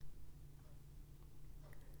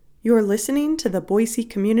You're listening to the Boise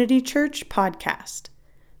Community Church podcast.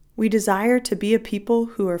 We desire to be a people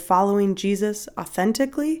who are following Jesus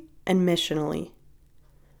authentically and missionally.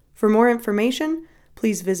 For more information,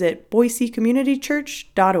 please visit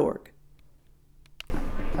boisecommunitychurch.org.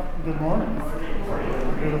 Good morning.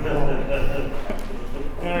 Beautiful.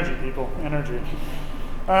 Energy, people. Energy.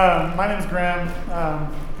 My name is Graham.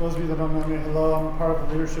 Those of you that don't know me, hello. I'm a part of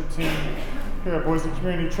the leadership team here at Boise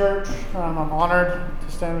Community Church. I'm honored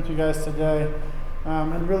to stand with you guys today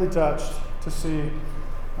and really touched to see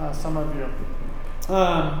some of you.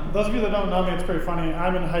 Those of you that don't know me, it's pretty funny.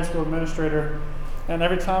 I'm a high school administrator, and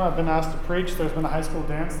every time I've been asked to preach, there's been a high school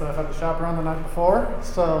dance that I've had to chaperone the night before.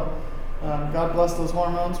 So God bless those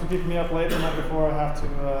hormones for keeping me up late the night before I have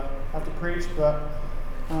to preach. But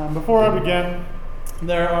before I begin,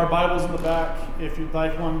 there are Bibles in the back. If you'd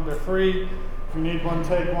like one, they're free. If you need one,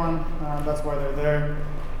 take one. That's why they're there.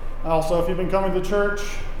 Also, if you've been coming to church,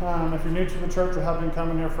 if you're new to the church or have been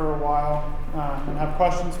coming here for a while and have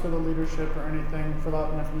questions for the leadership or anything, fill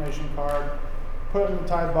out an information card, put it in the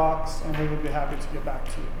tithe box, and we would be happy to get back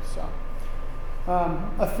to you. So,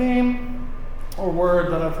 a theme or word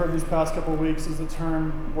that I've heard these past couple of weeks is the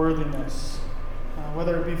term worthiness.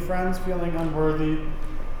 Whether it be friends feeling unworthy,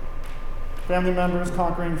 family members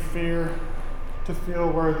conquering fear to feel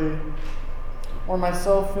worthy, or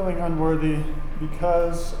myself feeling unworthy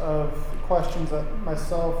because of questions that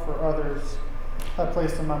myself or others have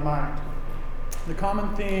placed in my mind. The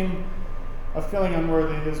common theme of feeling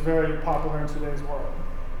unworthy is very popular in today's world.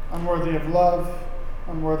 Unworthy of love,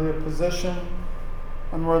 unworthy of position,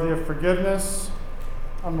 unworthy of forgiveness,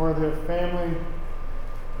 unworthy of family.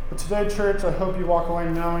 But today, church, I hope you walk away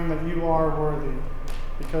knowing that you are worthy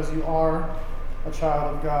because you are a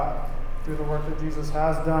child of God through the work that Jesus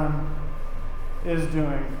has done, is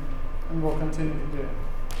doing, and will continue to do.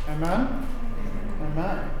 Amen?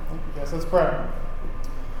 Amen. Thank you guys. Let's pray.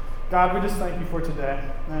 God, we just thank you for today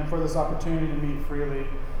and for this opportunity to meet freely,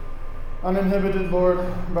 uninhibited, Lord,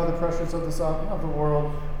 by the pressures of the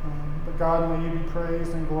world. But God, may you be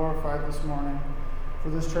praised and glorified this morning, for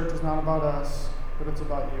this church is not about us, but it's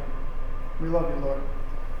about you. We love you, Lord,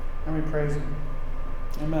 and we praise you.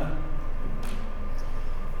 Amen.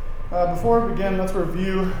 Before we begin, let's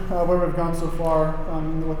review where we've gone so far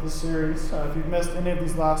with this series. If you've missed any of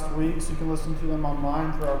these last weeks, you can listen to them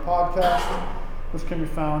online through our podcast, which can be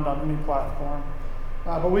found on any platform.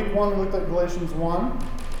 But week one, we looked at Galatians 1,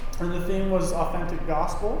 and the theme was authentic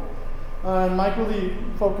gospel. And Mike really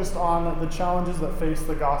focused on the challenges that face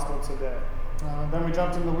the gospel today. Then we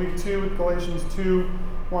jumped into week 2 with Galatians 2,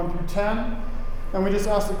 1 through 10. And we just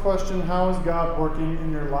asked the question, how is God working in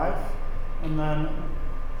your life? And then,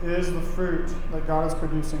 is the fruit that God is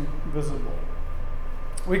producing visible?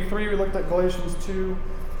 Week 3, we looked at Galatians 2,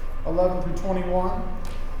 11 through 21.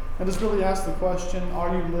 And just really asked the question,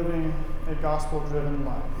 are you living a gospel-driven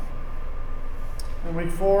life? In week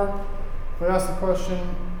 4, we asked the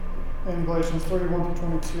question in Galatians 31 through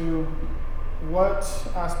 22, what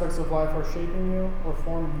aspects of life are shaping you or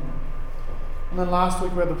forming you? And then last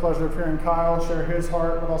week we had the pleasure of hearing Kyle share his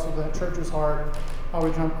heart, but also the church's heart, how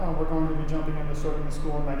we're going to be jumping into starting a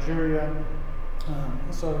school in Nigeria.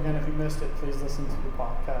 So again, if you missed it, please listen to the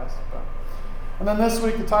podcast. And then this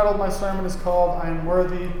week, the title of my sermon is called, I Am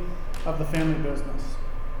Worthy of the Family Business.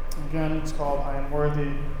 Again, it's called, I Am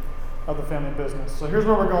Worthy of the Family Business. So here's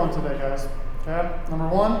where we're going today, guys. Okay? Number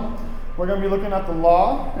 1, we're going to be looking at the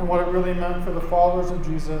law and what it really meant for the followers of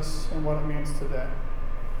Jesus and what it means today.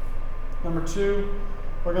 Number 2,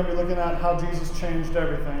 we're going to be looking at how Jesus changed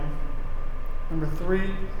everything. Number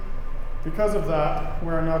 3, because of that,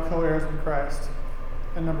 we are now co-heirs with Christ.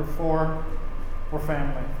 And number 4, we're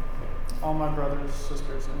family. All my brothers,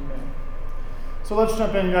 sisters, and me. So let's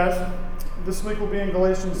jump in, guys. This week we'll be in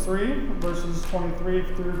Galatians 3, verses 23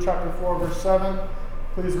 through chapter 4, verse 7.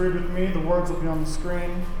 Please read with me. The words will be on the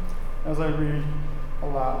screen as I read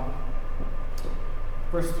aloud.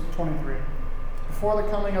 Verse 23. Before the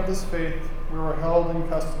coming of this faith, we were held in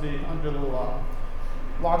custody under the law,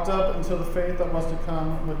 locked up until the faith that was to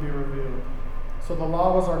come would be revealed. So the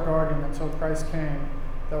law was our guardian until Christ came,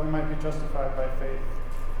 that we might be justified by faith.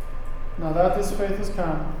 Now that this faith has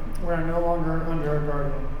come, we are no longer under a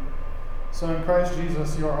guardian. So in Christ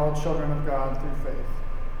Jesus you are all children of God through faith.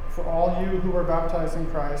 For all you who were baptized in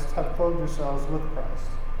Christ have clothed yourselves with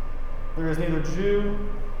Christ. There is neither Jew,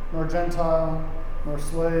 nor Gentile, nor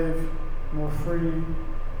slave, nor free,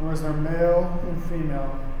 nor is there male and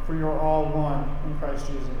female, for you are all one in Christ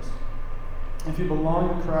Jesus. If you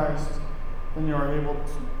belong to Christ, then you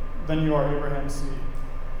are Abraham's seed,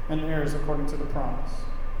 and heirs according to the promise.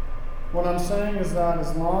 What I'm saying is that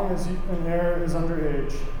as long as an heir is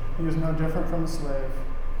underage, he is no different from a slave.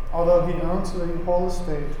 Although he owns the whole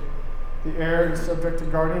estate, the heir is subject to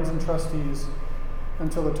guardians and trustees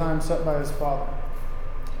until the time set by his father.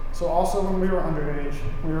 So also when we were underage,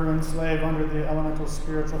 we were enslaved under the elemental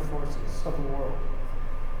spiritual forces of the world.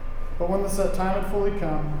 But when the set time had fully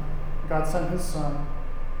come, God sent his Son,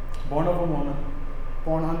 born of a woman,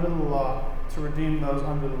 born under the law, to redeem those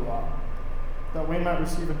under the law, that we might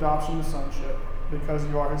receive adoption to sonship, because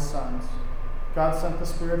you are his sons. God sent the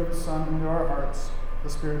Spirit of his Son into our hearts, the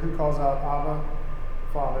Spirit who calls out, Abba,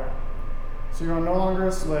 Father. So you are no longer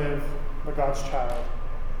a slave, but God's child.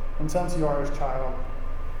 And since you are his child,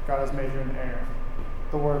 God has made you an heir.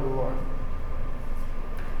 The word of the Lord.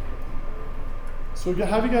 So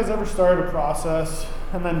have you guys ever started a process,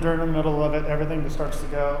 and then during the middle of it, everything just starts to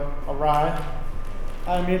go awry?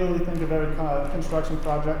 I immediately think of every kind of construction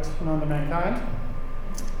project known to mankind.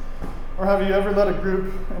 Or have you ever led a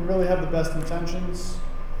group and really had the best intentions,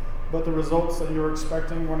 but the results that you were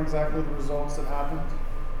expecting weren't exactly the results that happened?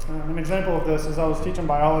 An example of this is I was teaching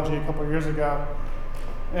biology a couple of years ago,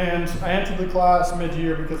 and I entered the class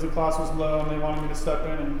mid-year because the class was low and they wanted me to step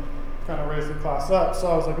in and kind of raise the class up. So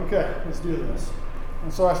I was like, okay, let's do this.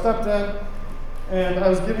 And so I stepped in, and I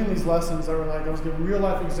was giving these lessons that were like, I was giving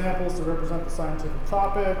real-life examples to represent the scientific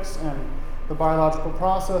topics and the biological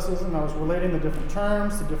processes, and I was relating the different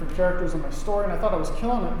terms, the different characters in my story, and I thought I was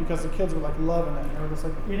killing it because the kids were like loving it. They were just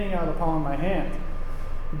like eating out of the palm of my hand.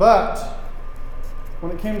 But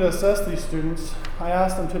when it came to assess these students, I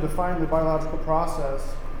asked them to define the biological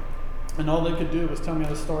process, and all they could do was tell me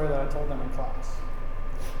the story that I told them in class.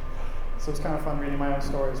 So it's kind of fun reading my own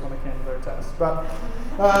stories when it came to their test. But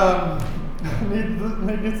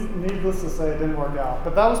needless to say, it didn't work out.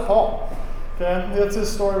 But that was Paul. Okay, that's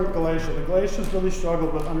his story with Galatia. The Galatians really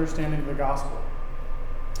struggled with understanding the gospel.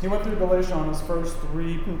 He went through Galatia on his first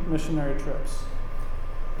 3 missionary trips.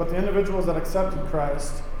 But the individuals that accepted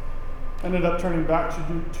Christ ended up turning back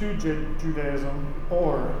to Judaism,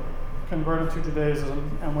 or converted to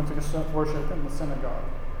Judaism and went to worship in the synagogue.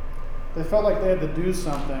 They felt like they had to do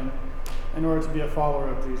something in order to be a follower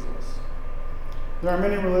of Jesus. There are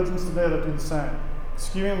many religions today that do the same,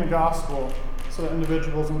 skewing the gospel so that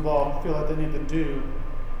individuals involved feel like they need to do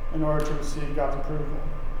in order to receive God's approval.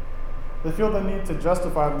 They feel the need to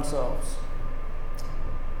justify themselves.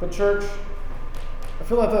 But church, I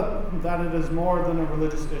feel like that it is more than a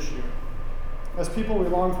religious issue. As people, we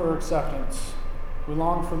long for acceptance. We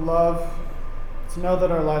long for love, to know that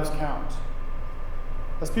our lives count.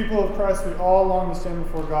 As people of Christ, we all long to stand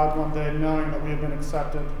before God one day knowing that we have been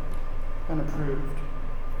accepted and approved.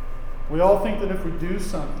 We all think that if we do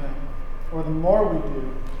something, or the more we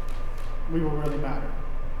do, we will really matter.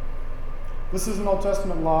 This is an Old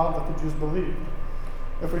Testament law that the Jews believed.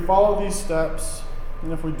 If we follow these steps,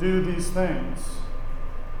 and if we do these things,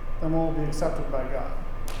 then we'll be accepted by God.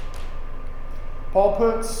 Paul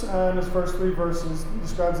puts in his first 3 verses,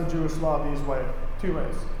 describes the Jewish law two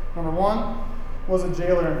ways. Number 1 was a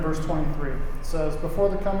jailer in verse 23. It says, before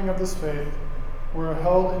the coming of this faith, we were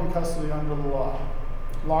held in custody under the law,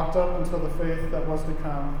 locked up until the faith that was to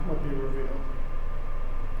come would be revealed.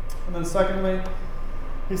 And then secondly,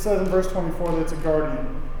 he says in verse 24 that it's a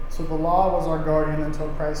guardian. So the law was our guardian until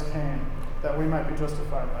Christ came, that we might be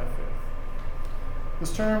justified by faith.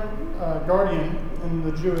 This term, guardian, in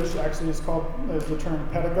the Jewish actually is the term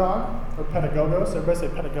pedagogue, or pedagogos. Everybody say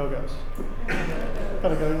pedagogos.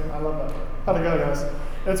 Pedagogy, I love that word. Pedagogos.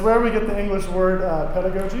 It's where we get the English word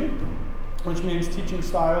pedagogy, which means teaching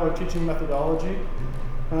style or teaching methodology.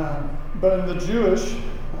 But in the Jewish,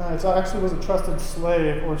 it actually was a trusted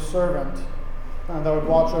slave or servant that would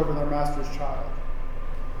watch over their master's child.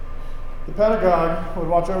 The pedagogue would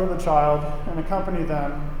watch over the child and accompany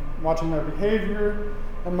them, watching their behavior,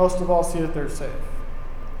 and most of all, see that they're safe.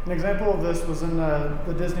 An example of this was in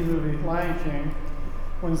the Disney movie Lion King,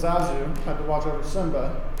 when Zazu had to watch over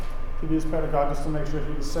Simba to be his pedagogue just to make sure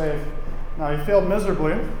he was safe. Now, he failed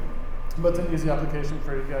miserably, but it's an easy application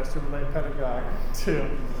for you guys to relate pedagogue to.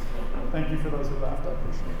 Thank you for those who laughed, I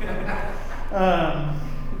appreciate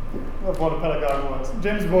it. Of what a pedagogue was.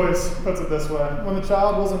 James Boyce puts it this way: when the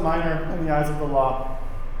child was a minor in the eyes of the law,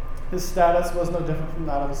 his status was no different from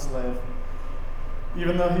that of a slave.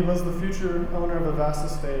 Even though he was the future owner of a vast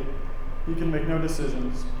estate, he could make no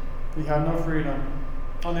decisions. He had no freedom.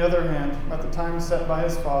 On the other hand, at the time set by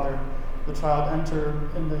his father, the child entered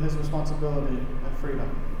into his responsibility and freedom.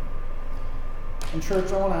 In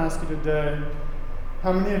church, I want to ask you today,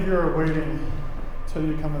 how many of you are waiting till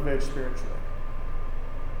you come of age spiritually?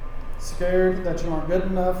 Scared that you aren't good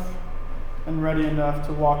enough and ready enough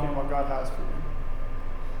to walk in what God has for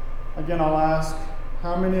you. Again, I'll ask,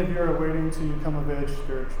 How many of you are waiting till you come of age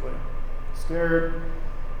spiritually? Scared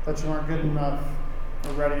that you aren't good enough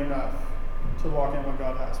or ready enough to walk in what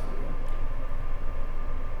God has for you.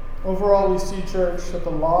 Overall, we see, church, that the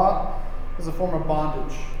law is a form of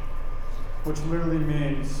bondage, which literally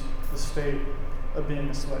means the state of being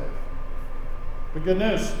a slave. But good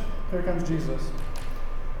news, here comes Jesus.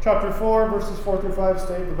 Chapter 4, verses 4 through 5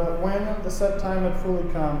 state that when the set time had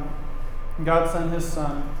fully come, God sent his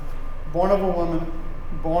Son, born of a woman,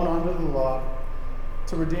 born under the law,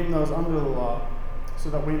 to redeem those under the law, so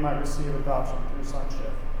that we might receive adoption through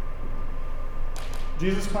sonship.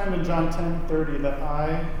 Jesus claimed in John 10:30 that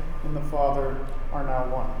I and the Father are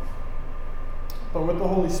now one. But with the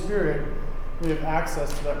Holy Spirit, we have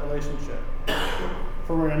access to that relationship,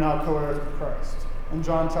 for we are now co-heirs with Christ. In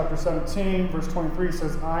John chapter 17, verse 23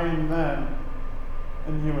 says, I and them,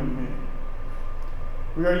 and you and me.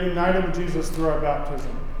 We are united with Jesus through our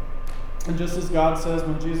baptism. And just as God says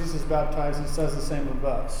when Jesus is baptized, he says the same of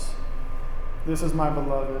us. This is my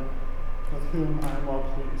beloved, with whom I am well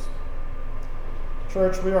pleased.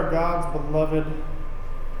 Church, we are God's beloved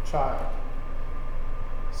child.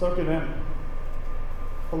 Soak it in.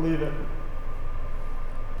 Believe it.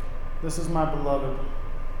 This is my beloved,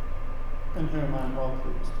 in whom I am well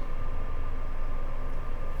pleased.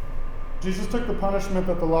 Jesus took the punishment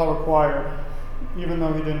that the law required, even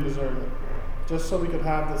though he didn't deserve it, just so we could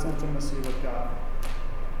have this intimacy with God.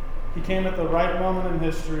 He came at the right moment in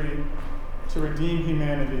history to redeem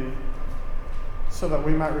humanity so that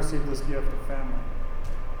we might receive this gift of family.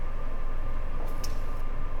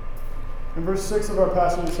 In verse 6 of our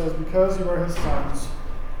passage it says, because you are his sons,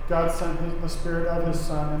 God sent the Spirit of his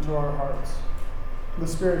Son into our hearts. The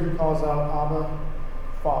Spirit he calls out, Abba,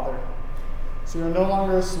 Father. So you are no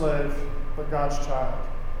longer a slave, but God's child.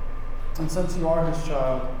 And since you are his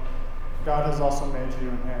child, God has also made you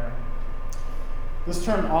an heir. This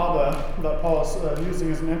term Abba that Paul is using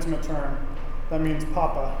is an intimate term that means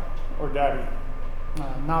papa or daddy,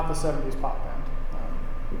 not the 70s pop band.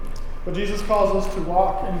 But Jesus calls us to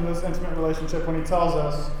walk into this intimate relationship when he tells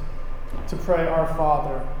us to pray our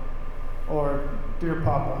Father, or dear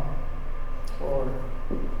Papa, or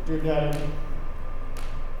dear Daddy.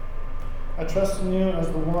 I trust in you as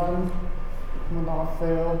the one who will not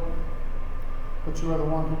fail, but you are the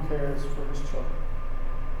one who cares for his children.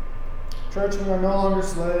 Church, we are no longer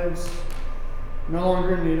slaves, no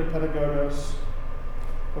longer in need of pedagogos,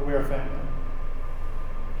 but we are family.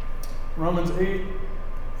 Romans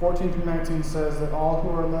 8:14-19 says that all who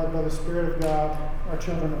are led by the Spirit of God are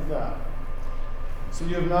children of God. So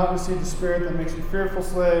you have not received the spirit that makes you fearful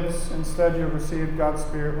slaves. Instead, you have received God's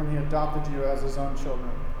Spirit when he adopted you as his own children.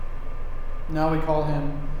 Now we call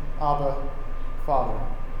him Abba, Father.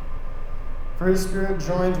 For his Spirit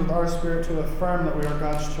joins with our spirit to affirm that we are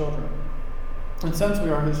God's children. And since we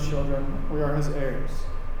are his children, we are his heirs.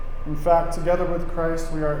 In fact, together with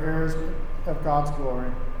Christ, we are heirs of God's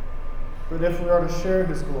glory. But if we are to share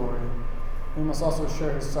his glory, we must also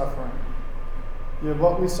share his suffering. Yet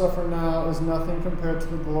what we suffer now is nothing compared to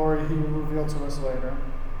the glory he will reveal to us later.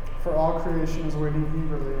 For all creation is waiting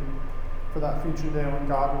eagerly for that future day when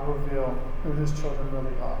God will reveal who his children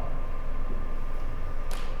really are.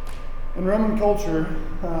 In Roman culture,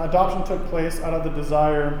 adoption took place out of the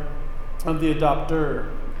desire of the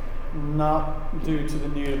adopter, not due to the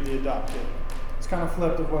need of the adopted. It's kind of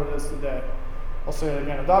flipped of what it is today. I'll say it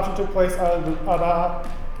again. Adoption took place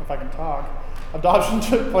Adoption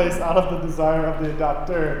took place out of the desire of the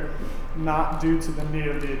adopter, not due to the need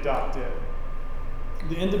of the adopted.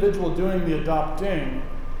 The individual doing the adopting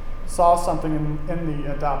saw something in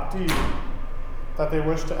the adoptee that they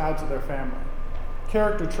wished to add to their family.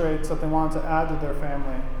 Character traits that they wanted to add to their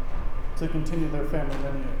family to continue their family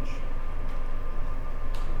lineage.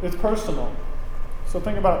 It's personal. So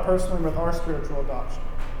think about it personally with our spiritual adoption.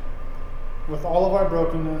 With all of our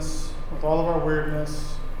brokenness, with all of our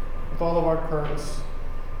weirdness, with all of our quirks,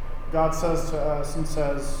 God says to us and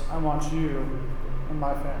says, I want you in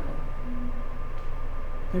my family.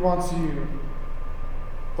 He wants you,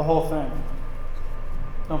 the whole thing.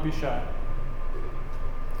 Don't be shy.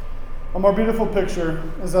 A more beautiful picture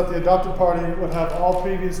is that the adopted party would have all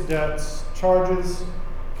previous debts, charges,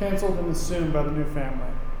 canceled and assumed by the new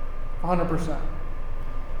family. 100%.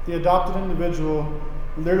 The adopted individual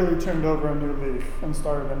literally turned over a new leaf and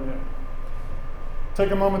started anew.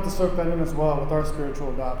 Take a moment to soak that in as well with our spiritual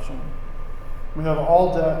adoption. We have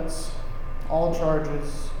all debts, all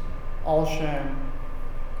charges, all shame,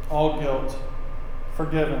 all guilt,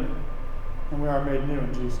 forgiven, and we are made new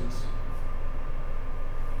in Jesus.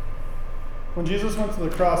 When Jesus went to the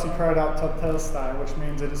cross, he cried out, Tetelestai, which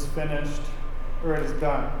means it is finished, or it is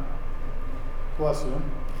done. Bless you.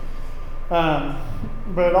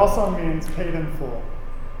 But it also means paid in full.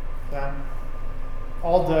 Okay?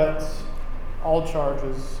 All debts, all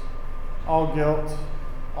charges, all guilt,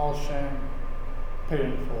 all shame, paid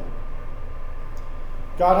in full.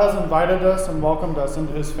 God has invited us and welcomed us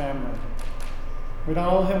into his family. We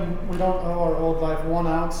don't owe our old life 1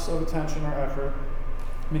 ounce of attention or effort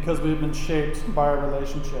because we've been shaped by our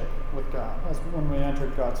relationship with God as when we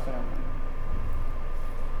entered God's family.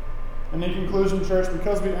 And in conclusion, church,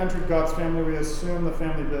 because we entered God's family, we assume the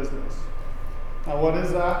family business. Now, what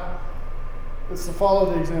is that? It's to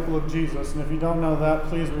follow the example of Jesus. And if you don't know that,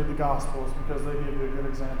 please read the Gospels because they give you a good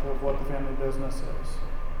example of what the family business is.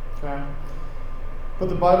 Okay? But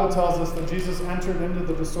the Bible tells us that Jesus entered into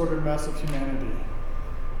the disordered mess of humanity.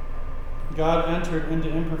 God entered into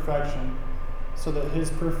imperfection so that his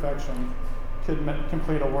perfection could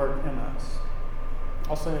complete a work in us.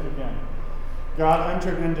 I'll say it again. God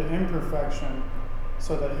entered into imperfection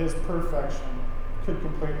so that his perfection could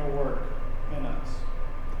complete a work in us.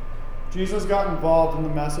 Jesus got involved in the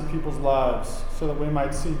mess of people's lives so that we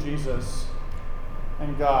might see Jesus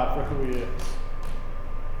and God for who he is.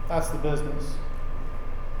 That's the business.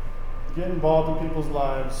 Get involved in people's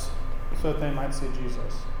lives so that they might see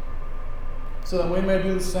Jesus. So that we may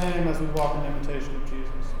do the same as we walk in imitation of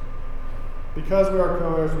Jesus. Because we are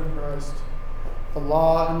co-heirs with Christ, the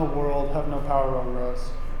law and the world have no power over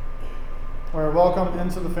us. We are welcome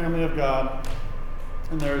into the family of God,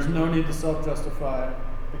 and there is no need to self-justify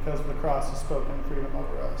because the cross has spoken freedom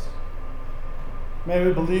over us. May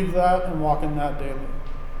we believe that and walk in that daily.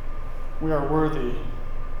 We are worthy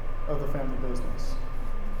of the family business.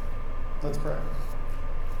 Let's pray.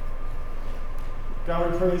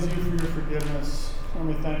 God, we praise you for your forgiveness, and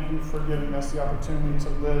we thank you for giving us the opportunity to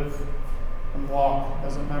live and walk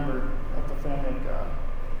as a member of the family of God.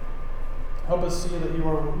 Help us see that we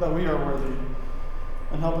are worthy,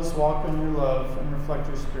 and help us walk in your love and reflect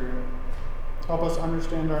your Spirit. Help us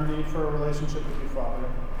understand our need for a relationship with you, Father.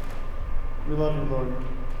 We love you, Lord.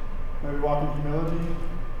 May we walk in humility,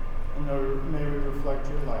 and may we reflect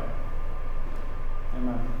your light.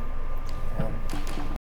 Amen.